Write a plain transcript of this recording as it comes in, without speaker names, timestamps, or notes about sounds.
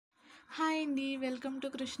Hi అండి, welcome to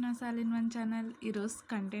Krishna సాలిన్ one channel. ఈరోజు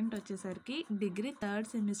content వచ్చేసరికి డిగ్రీ థర్డ్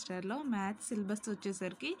సెమిస్టర్లో మ్యాథ్స్ సిలబస్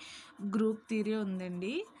వచ్చేసరికి గ్రూప్ థియరీ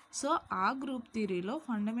ఉందండి. సో ఆ గ్రూప్ థియరీలో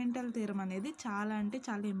ఫండమెంటల్ థియరం అనేది చాలా అంటే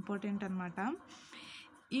చాలా ఇంపార్టెంట్ అనమాట.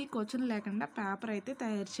 ఈ క్వశ్చన్ లేకుండా పేపర్ అయితే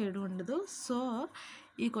తయారు చేయడం ఉండదు. సో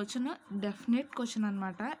ఈ క్వశ్చన్ డెఫినెట్ క్వశ్చన్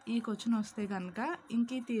అనమాట. ఈ క్వశ్చన్ వస్తే కనుక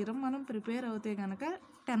ఇంక ఈ థియరం మనం ప్రిపేర్ అవుతే కనుక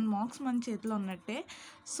 10 మార్క్స్ మన చేతిలో ఉన్నట్టే.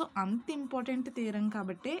 సో అంత ఇంపార్టెంట్ థియరం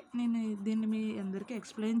కాబట్టి నేను దీన్ని మీ అందరికీ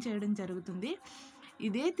ఎక్స్ప్లెయిన్ చేయడం జరుగుతుంది.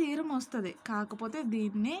 ఇదే థియరం వస్తుంది, కాకపోతే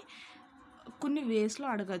దీన్నే కొన్ని వేస్లో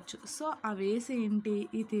అడగచ్చు. సో ఆ వేస్ ఏంటి,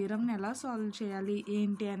 ఈ థియరంని ఎలా సాల్వ్ చేయాలి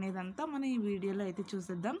ఏంటి అనేదంతా మనం ఈ వీడియోలో అయితే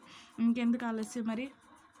చూసేద్దాం. ఇంకెందుకు ఆలస్యం, మరి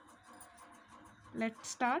లెట్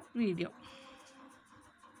స్టార్ట్ వీడియో.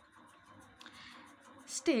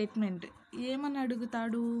 స్టేట్మెంట్ ఏమని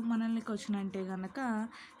అడుగుతాడు మనల్ని క్వశ్చన్ అంటే కనుక,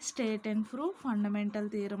 state and prove fundamental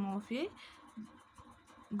theorem of A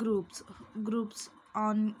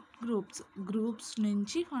groups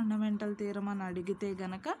నుంచి ఫండమెంటల్ థియరమ్ అని అడిగితే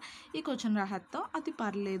గనక ఈ క్వశ్చన్ రాహత్తం అది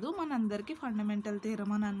పర్లేదు, మనందరికీ ఫండమెంటల్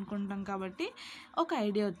థియరమ్ అని అనుకుంటాం కాబట్టి ఒక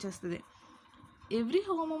ఐడియా వచ్చేస్తుంది. Every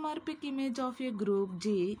homomorphic image of A group G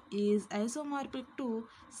is isomorphic to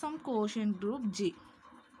some quotient group G.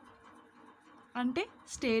 అంటే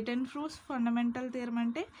state and proof fundamental theorem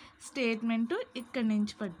అంటే స్టేట్మెంటు ఇక్కడి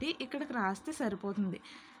నుంచి పట్టి ఇక్కడికి రాస్తే సరిపోతుంది.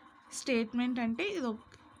 స్టేట్మెంట్ అంటే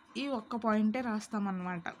ఈ ఒక్క పాయింటే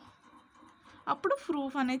రాస్తామన్నమాట. అప్పుడు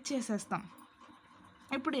ప్రూఫ్ అనేది చేసేస్తాం.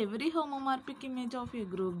 ఇప్పుడు every homomorphic image of A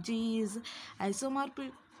group G is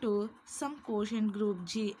isomorphic to some quotient group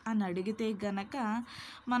G అని అడిగితే గనక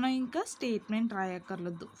మనం ఇంకా స్టేట్మెంట్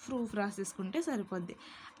రాయక్కర్లేదు, ప్రూఫ్ రాసేసుకుంటే సరిపోద్ది.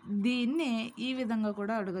 దీన్నే ఈ విధంగా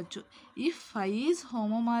కూడా అడగచ్చు. If phi is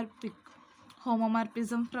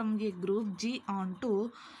homomorphism from A group G onto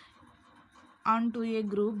a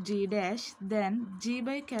group G dash, then G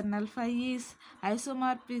by kernel phi is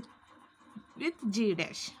isomorphic with G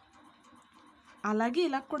dash. అలాగే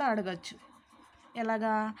ఇలా కూడా అడగచ్చు.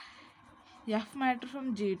 ఎలాగా, F matter from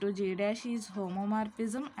G to G dash is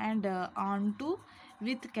homomorphism and onto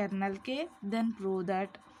with kernel K, then prove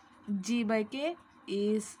that G by K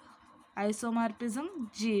is isomorphism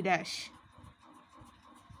G dash.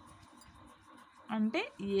 అంటే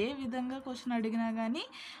ఏ విధంగా question అడిగినా కానీ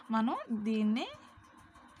మనం దీన్నే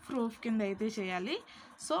ప్రూఫ్ కింద అయితే చేయాలి.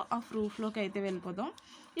 సో ఆ ప్రూఫ్లోకి అయితే వెళ్ళిపోదాం.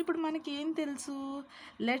 ఇప్పుడు మనకి ఏం తెలుసు,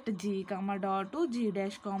 let G comma dot G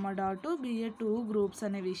dash comma dot B ఏ 2 గ్రూప్స్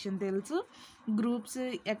అనే విషయం తెలుసు. గ్రూప్స్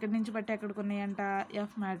ఎక్కడి నుంచి బట్టి ఎక్కడికి ఉన్నాయంట,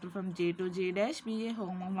 F matter from G to G dash B A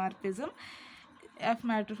homomorphism. F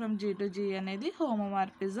matter from G to G అనేది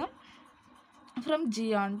homomorphism, from G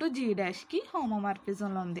on to G డాష్కి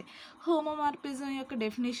హోమోమార్ఫిజంలో ఉంది. హోమోమార్ఫిజం యొక్క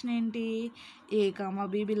డెఫినేషన్ ఏంటి, A comma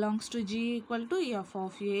B belongs to G equal to F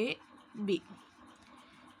of A B.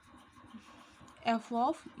 F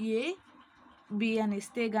of A B అని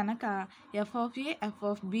ఇస్తే గనక F of A F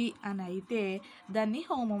of B అని అయితే దాన్ని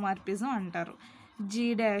హోమోమార్ఫిజం అంటారు. G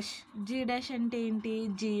డాష్ అంటే ఏంటి,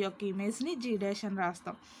 G యొక్క ఇమేజ్ని G డాష్ అని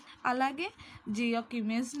రాస్తాం. అలాగే G యొక్క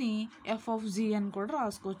ఇమేజ్ని F ఆఫ్ G అని కూడా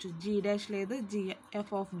రాసుకోవచ్చు. G డాష్ లేదు F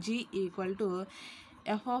of G equal to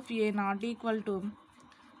F of A not equal to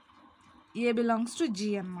A belongs to G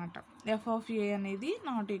అనమాట. F ఆఫ్ A అనేది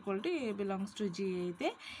not equal to A belongs to G అయితే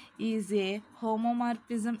is a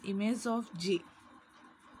homomorphism image of G.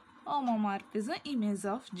 Homomorphism image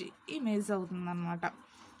of G image అవుతుందన్నమాట.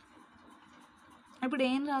 ఇప్పుడు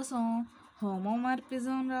ఏం రాసాం,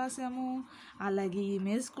 homomorphism రాసాము, అలాగే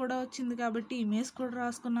image కూడా వచ్చింది కాబట్టి ఇమేజ్ కూడా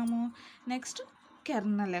రాసుకున్నాము. Next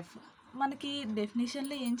kernel F. మనకి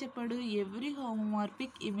డెఫినేషన్లో ఏం చెప్పాడు, every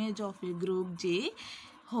homomorphic image of A group G,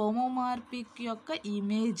 homomorphic యొక్క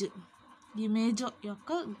ఇమేజ్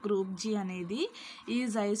యొక్క గ్రూప్ G అనేది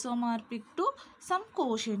is isomorphic to some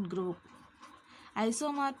quotient group.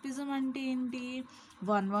 Isomorphism అంటే ఏంటి,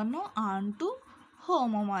 1 ఆన్ టు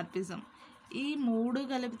హోమోమార్ఫిజం, ఈ 3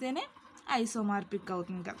 కలిపితేనే ఐసోమార్ఫిక్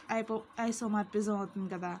అవుతుంది కదా, ఐసోమార్ఫిజం అవుతుంది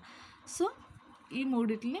కదా. సో ఈ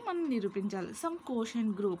మూడిటిని మనం నిరూపించాలి. సమ్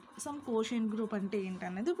కోషెంట్ గ్రూప్ అంటే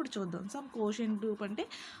ఏంటనేది ఇప్పుడు చూద్దాం. సమ్ కోషెంట్ గ్రూప్ అంటే,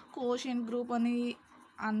 కోషెంట్ గ్రూప్ అని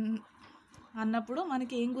అన్నప్పుడు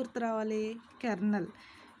మనకి ఏం గుర్తు రావాలి,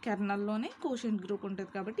 కెర్నల్లోనే కోషెంట్ గ్రూప్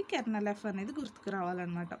ఉంటుంది కాబట్టి కెర్నల్ F అనేది గుర్తుకు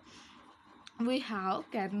రావాలన్నమాట. We have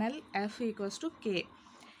kernel F equals to K,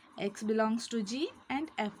 X belongs to G and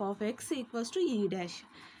F of X equals to E dash.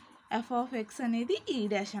 F of X అనేది E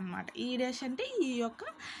డాష్ అనమాట. E డాష్ అంటే ఈ యొక్క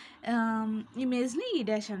ఇమేజ్ని E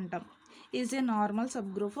డాష్ అంటాం. Is a normal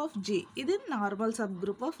sub group of G. ఇది normal sub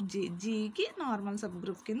group of Gకి normal sub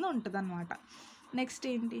group కింద ఉంటుంది అనమాట. నెక్స్ట్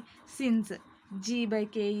ఏంటి, since G by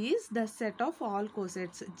K is the set of all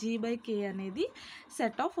cosets. G by K అనేది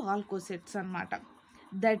set of all cosets అన్నమాట.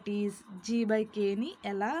 That is G by Kని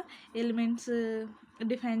ఎలా elements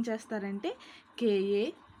define చేస్తారంటే KA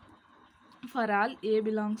for all A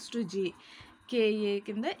belongs to G. KA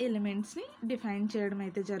కింద ఎలిమెంట్స్ని define చేయడం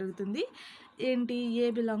అయితే జరుగుతుంది. ఏంటి A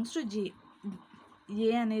belongs to G.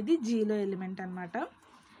 A అనేది Gలో ఎలిమెంట్ అన్నమాట.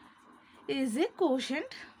 Is a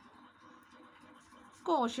quotient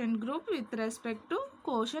group with respect to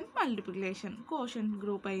quotient multiplication. Quotient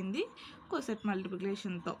group అయింది కోసెట్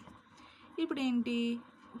మల్టిప్లికేషన్తో. ఇప్పుడు ఏంటి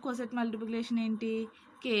కోసెట్ మల్టిప్లికేషన్ ఏంటి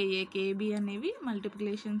KA KB అనేవి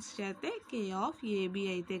మల్టిప్లికేషన్స్ చేస్తే K ఆఫ్ AB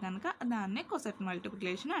అయితే కనుక దాన్నే కోసెట్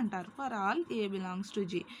మల్టిప్లికేషన్ అంటారు. For all A belongs to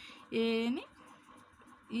G. ఏని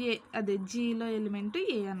అదే Gలో ఎలిమెంట్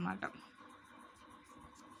A అన్నమాట.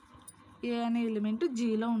 ఏ అనే ఎలిమెంట్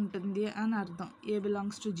Gలో ఉంటుంది అని అర్థం. A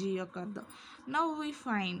బిలాంగ్స్ టు G యొక్క అర్థం. నౌ వీ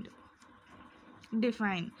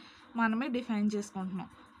డిఫైన్ మనమే డిఫైన్ చేసుకుంటున్నాం.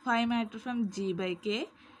 5 matter from G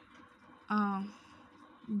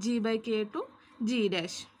by K to G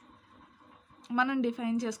dash మనం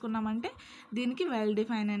డిఫైన్ చేసుకున్నామంటే దీనికి వెల్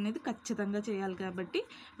డిఫైన్ అనేది ఖచ్చితంగా చేయాలి కాబట్టి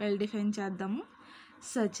వెల్ డిఫైన్ చేద్దాము.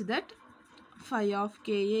 Such that phi of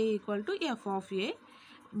KA equal to F of A.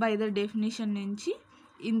 By the definition నుంచి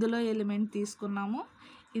ఇందులో ఎలిమెంట్ తీసుకున్నాము.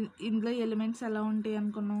 ఇందులో ఎలిమెంట్స్ ఎలా ఉంటాయి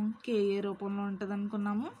అనుకున్నాము KA రూపంలో ఉంటుంది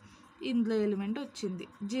అనుకున్నాము. ఇందులో ఎలిమెంట్ వచ్చింది.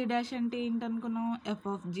 G డాష్ అంటే ఏంటి అనుకున్నాము F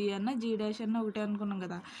ఆఫ్ G అన్న G డాష్ అన్న ఒకటే అనుకున్నాం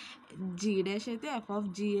కదా. G డాష్ అయితే F ఆఫ్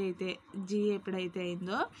G అయితే G ఎప్పుడైతే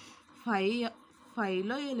అయిందో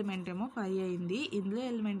 5లో ఎలిమెంట్ ఏమో 5 అయింది. ఇందులో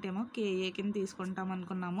ఎలిమెంట్ ఏమో KA కింద తీసుకుంటాం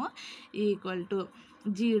అనుకున్నాము. Equal to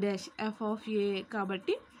G dash F of A.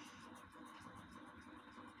 కాబట్టి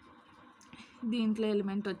దీంట్లో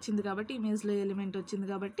ఎలిమెంట్ వచ్చింది కాబట్టి ఇమేజ్లో ఎలిమెంట్ వచ్చింది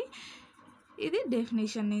కాబట్టి ఇది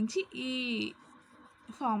డెఫినేషన్ నుంచి ఈ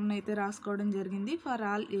ఫామ్ని అయితే రాసుకోవడం జరిగింది. For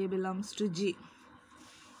all A belongs to G.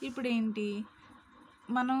 ఇప్పుడు ఏంటి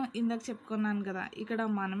మనం ఇందాక చెప్పుకున్నాను కదా ఇక్కడ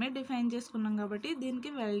మనమే డిఫైన్ చేసుకున్నాం కాబట్టి దీనికి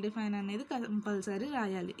వెల్ డిఫైన్ అనేది కంపల్సరీ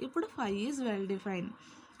రాయాలి. ఇప్పుడు 5 ఈజ్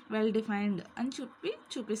వెల్ డిఫైన్డ్ అని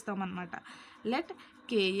చూపిస్తామన్నమాట. Let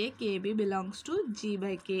KA KB belongs to G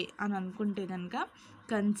by K అని అనుకుంటే కనుక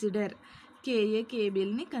కన్సిడర్ KA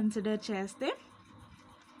KBని కన్సిడర్ చేస్తే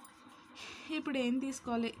ఇప్పుడు ఏం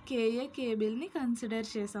తీసుకోవాలి KA KBని కన్సిడర్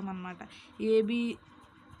చేసామన్నమాట. AB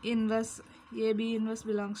inverse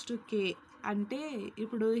belongs to K అంటే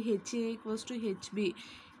ఇప్పుడు HA ఈక్వల్స్ టు HB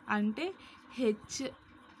అంటే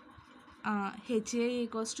HA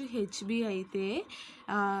ఈక్వల్స్ టు HB అయితే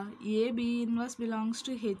AB inverse belongs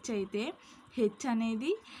to H అయితే H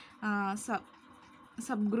అనేది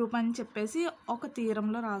సబ్ గ్రూప్ అని చెప్పేసి ఒక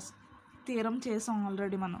థీరం చేసాం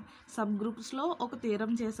ఆల్రెడీ. మనం సబ్ గ్రూప్స్లో ఒక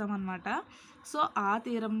థీరం చేసామన్నమాట. సో ఆ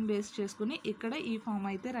థీరం బేస్ చేసుకుని ఇక్కడ ఈ ఫామ్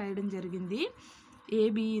అయితే రాయడం జరిగింది.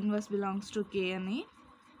 AB inverse belongs to K అని.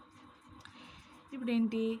 ఇప్పుడు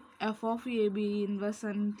ఏంటి F ఆఫ్ AB ఇన్వర్స్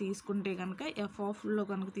అని తీసుకుంటే కనుక F ఆఫ్లో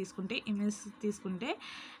కనుక తీసుకుంటే ఇమేజ్ తీసుకుంటే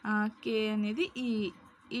K అనేది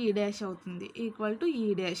ఈ డాష్ అవుతుంది ఈక్వల్ టు ఈ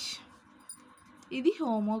డాష్. ఇది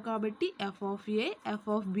హోమో కాబట్టి F of A F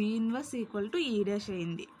of B inverse equal to ఈ డాష్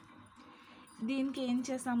అయింది. దీనికి ఏం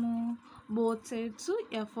చేసాము both sides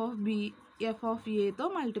F of Aతో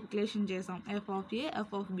multiplication చేసాం. F of A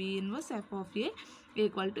F of B inverse F of A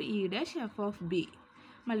equal to ఈ dash F of B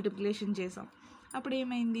multiplication చేసాం. అప్పుడు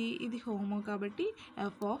ఏమైంది ఇది హోమో కాబట్టి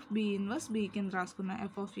F of B inverse B కింద రాసుకున్నాం.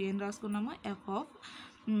 F ఆఫ్ Aని రాసుకున్నాము. F of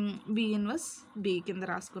B inverse B కింద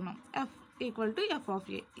రాసుకున్నాం. F equal to F of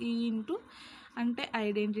A ఈ ఇంటూ అంటే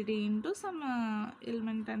ఐడెంటిటీ ఇంటూ సమ్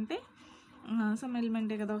ఎలిమెంట్ అంటే సమ్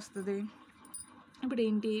ఎలిమెంటే కదా వస్తుంది. ఇప్పుడు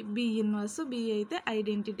ఏంటి B ఇన్వర్స్ B అయితే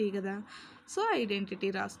ఐడెంటిటీ కదా. సో ఐడెంటిటీ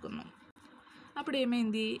రాసుకున్నాం. అప్పుడు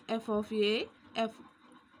ఏమైంది F of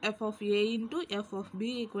A into F of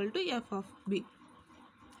B equal to F of B.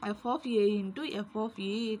 F of A into F of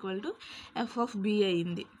E equal to F of B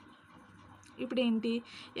అయింది. ఇప్పుడు ఏంటి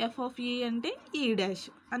F ఆఫ్ E అంటే ఈ డాష్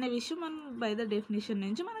అనే విషయం మనం బై ద డెఫినేషన్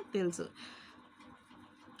నుంచి మనకు తెలుసు.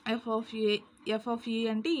 F ఆఫ్ E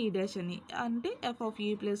అంటే ఈ డాష్ అని అంటే F ఆఫ్ E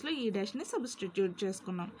ప్లేస్లో ఈ డాష్ని సబ్స్టిట్యూట్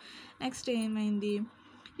చేసుకున్నాం. నెక్స్ట్ ఏమైంది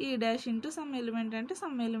ఈ డాష్ ఇంటూ సమ్ ఎలిమెంట్ అంటే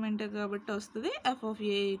సమ్ ఎలిమెంట్ కాబట్టి వస్తుంది F of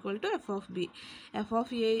A equal to F of B. F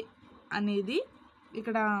of A అనేది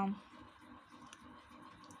ఇక్కడ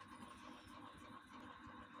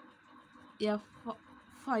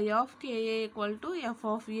phi of KA equal to F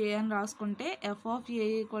of A అని రాసుకుంటే F of A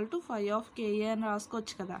equal to phi of KA అని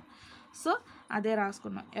రాసుకోవచ్చు కదా. సో అదే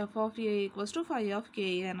రాసుకున్నాం. F of A equals to phi of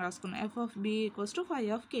KA అని రాసుకున్నాం. F of B equals to phi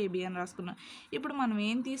of KB అని రాసుకున్నాం. ఇప్పుడు మనం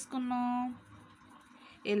ఏం తీసుకున్నాం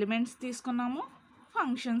ఎలిమెంట్స్ తీసుకున్నాము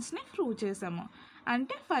ఫంక్షన్స్ని ప్రూవ్ చేసాము.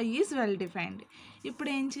 అంటే 5 ఈజ్ వెల్ డిఫైన్డ్. ఇప్పుడు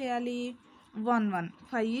ఏం చేయాలి, 1 1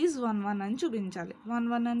 5 ఈజ్ 1 1 అని చూపించాలి. 1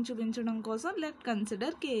 1 అని చూపించడం కోసం లెట్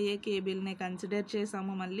కన్సిడర్ కేఏ కేబీని కన్సిడర్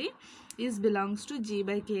చేసాము. మళ్ళీ is belongs to G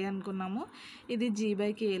by కే అనుకున్నాము. ఇది జీ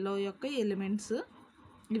బై కేలో యొక్క ఎలిమెంట్స్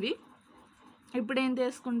ఇవి. ఇప్పుడు ఏం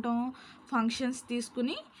తీసుకుంటాం, ఫంక్షన్స్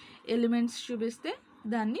తీసుకుని ఎలిమెంట్స్ చూపిస్తే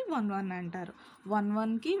దాన్ని 1 1 అంటారు. 1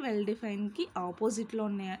 1కి వెల్ డిఫైన్కి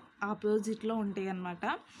ఆపోజిట్లో ఉంటాయి అన్నమాట.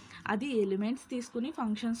 అది ఎలిమెంట్స్ తీసుకుని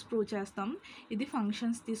ఫంక్షన్స్ ప్రూవ్ చేస్తాం, ఇది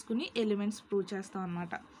ఫంక్షన్స్ తీసుకుని ఎలిమెంట్స్ ప్రూవ్ చేస్తాం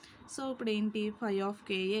అన్నమాట. సో ఇప్పుడు ఏంటి, ఫై of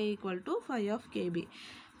KA equal to phi of KB.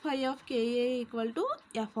 Phi of KA equal to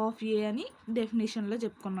F of ఏ అని డెఫినేషన్లో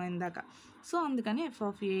చెప్పుకున్నాం ఇందాక. సో అందుకని ఎఫ్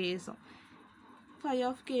ఆఫ్ ఏ వేసాం. ఫై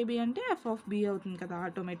ఆఫ్ కేబీ అంటే ఎఫ్ ఆఫ్ బి అవుతుంది కదా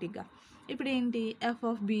ఆటోమేటిక్గా. ఇప్పుడు ఏంటి, F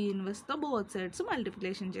of B ఇన్వర్స్తో both sides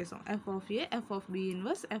multiplication చేసాం. F of A, F of B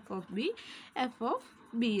inverse, F of B, F of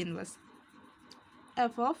B inverse,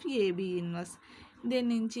 F of AB inverse. దీని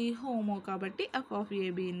నుంచి హోమో కాబట్టి ఎఫ్ ఆఫ్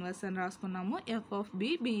ఏబి ఇన్వర్స్ అని రాసుకున్నాము. F of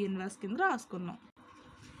B B inverse కింద రాసుకున్నాం.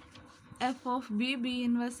 F of B B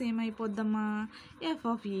inverse ఏమైపోద్దమ్మా, F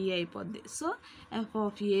of ఈ అయిపోద్ది. So F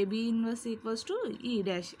of A B inverse equals to ఈ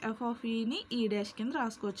dash. F of ఈని ఈ డాష్ కింద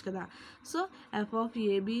రాసుకోవచ్చు కదా. So F of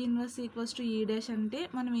A B inverse equals to ఈ డాష్ అంటే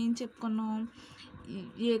మనం ఏం చెప్పుకున్నాం,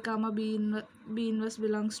 ఏ కామ బి ఇన్వర్స్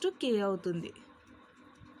బిలాంగ్స్ టు కే అవుతుంది.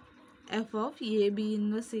 F of A B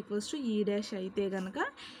inverse equals to ఈ డాష్ అయితే కనుక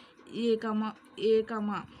ఏ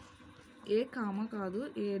కాదు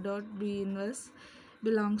A dot B inverse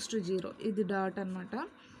belongs to 0. ఇది డాట్ అనమాట,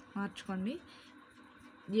 మార్చుకోండి.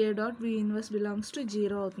 A dot B inverse belongs to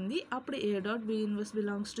 0 అవుతుంది. అప్పుడు A dot B inverse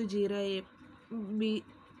belongs to 0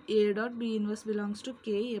 A dot B inverse belongs to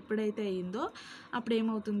కే ఎప్పుడైతే అయిందో అప్పుడు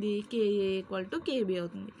ఏమవుతుంది, కేఏ ఈక్వల్ టు కేబీ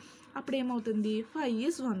అవుతుంది. అప్పుడు ఏమవుతుంది, 5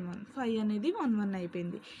 ఈజ్ 1 1. 5 అనేది 1 1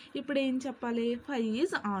 అయిపోయింది. ఇప్పుడు ఏం చెప్పాలి, 5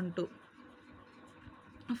 ఈజ్ ఆన్ టు.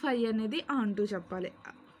 5 అనేది ఆన్ టు చెప్పాలి.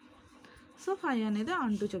 సో 5 అనేది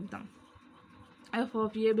ఆన్ టు చెప్తాం. F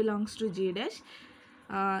of a belongs to G dash,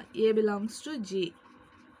 a belongs to G,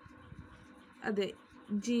 అదే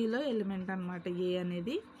జీలో ఎలిమెంట్ అనమాట ఏ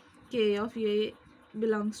అనేది. కే of a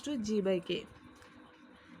belongs to G by K,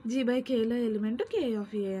 G by Khelo element K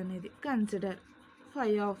of ఏ అనేది. Consider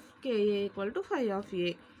phi of KA equal to phi of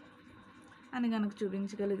ఏ అని కనుక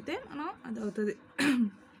చూపించగలిగితే మనం అది అవుతుంది.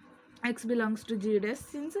 X belongs to G dash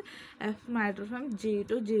since F matter from G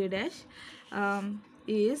to G dash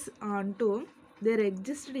is on to there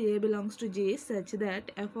existed a belongs to J such that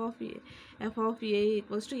f of a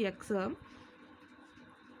equals to x.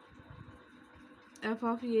 f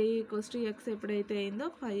of a equals to x ఎప్పుడైతే అయిందో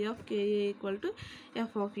phi of ka equal to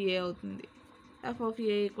f of a అవుతుంది. f of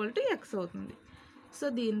a equal to x అవుతుంది. So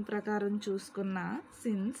దీని ప్రకారం చూసుకున్న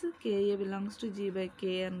since ka belongs to g by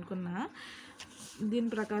k అనుకున్న దీని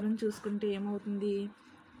ప్రకారం చూసుకుంటే ఏమవుతుంది,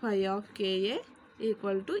 phi of ka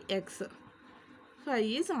equal to x. 5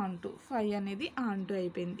 is on to. 5 అనేది ఆన్ టు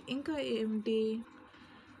అయిపోయింది. ఇంకా ఏమిటి,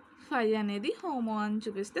 5 అనేది హోమో అని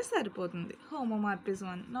చూపిస్తే సరిపోతుంది. హోమోమార్ఫిజం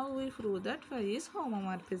అని. Now we prove that 5 is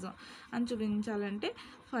homomorphism అని చూపించాలంటే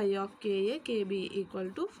 5 of KA KB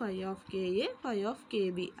equal to 5 of KA 5 of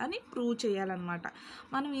KB అని ప్రూవ్ చేయాలన్నమాట.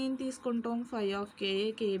 మనం ఏం తీసుకుంటాం, 5 ఆఫ్ కేఏ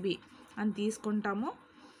కేబీ అని తీసుకుంటాము.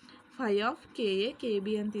 5 ఆఫ్ కేఏ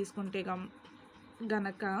కేబీ అని తీసుకుంటే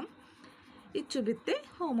గనక ఇది చూపిస్తే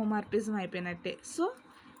హోమోమార్ఫిజం అయిపోయినట్టే. So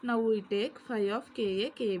now we take 5 of KA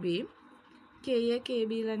KB. KA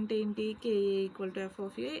కేబీలు అంటే ఏంటి, KA equal to F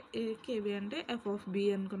of A, KB అంటే ఎఫ్ ఆఫ్ బి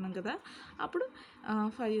అనుకున్నాం కదా. అప్పుడు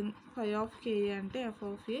 5 ఆఫ్ కేఏ అంటే F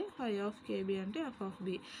of A, 5 of KB అంటే ఎఫ్ ఆఫ్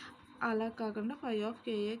బి. అలా కాకుండా 5 ఆఫ్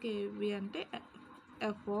కేఏ కేబీ అంటే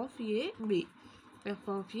F of A B, F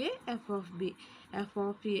of A F of B, F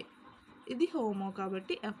of ఏ ఇది హోమో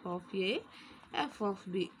కాబట్టి F of A F of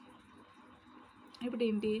B. ఇప్పుడు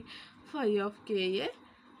ఏంటి, 5 of KA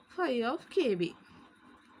 5 of KB.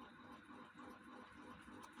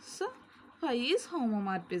 So 5 is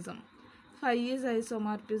homomorphism, 5 is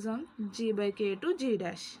isomorphism G by K to G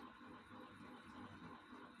dash.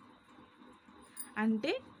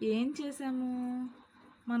 అంటే ఏం చేసాము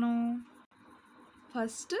మనం,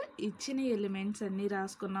 first ఇచ్చిన elements అన్నీ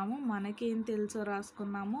రాసుకున్నాము, మనకేం తెలుసో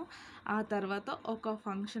రాసుకున్నాము. ఆ తర్వాత ఒక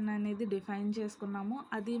ఫంక్షన్ అనేది డిఫైన్ చేసుకున్నాము.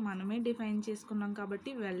 అది మనమే డిఫైన్ చేసుకున్నాం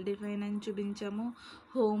కాబట్టి వెల్ డిఫైన్ అని చూపించాము.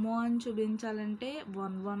 హోమో అని చూపించాలంటే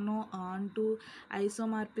 1 1 ఆన్ టు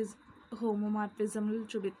హోమోమార్ఫిజంలు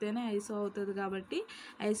చూపిస్తేనే ఐసో అవుతుంది కాబట్టి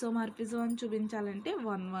ఐసోమార్ఫిజం అని చూపించాలంటే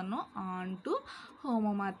 1 1 ఆన్ టు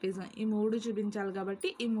హోమోమార్ఫిజం ఈ 3 చూపించాలి కాబట్టి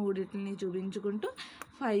ఈ మూడింటిని చూపించుకుంటూ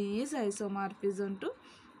 5 is isomorphism to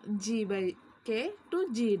G by K to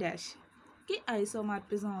G dash. ఎలిమెంట్స్కి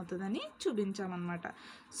isomorphism అవుతుందని చూపించామన్నమాట.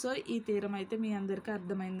 సో ఈ థీరం అయితే మీ అందరికీ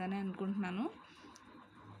అర్థమైందని అనుకుంటున్నాను.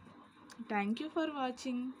 Thank you for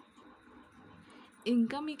watching.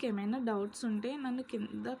 ఇంకా మీకు ఏమైనా డౌట్స్ ఉంటే నన్ను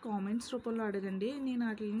కింద కామెంట్స్ రూపంలో అడగండి. నేను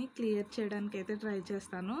వాటిని క్లియర్ చేయడానికి అయితే ట్రై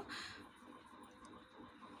చేస్తాను.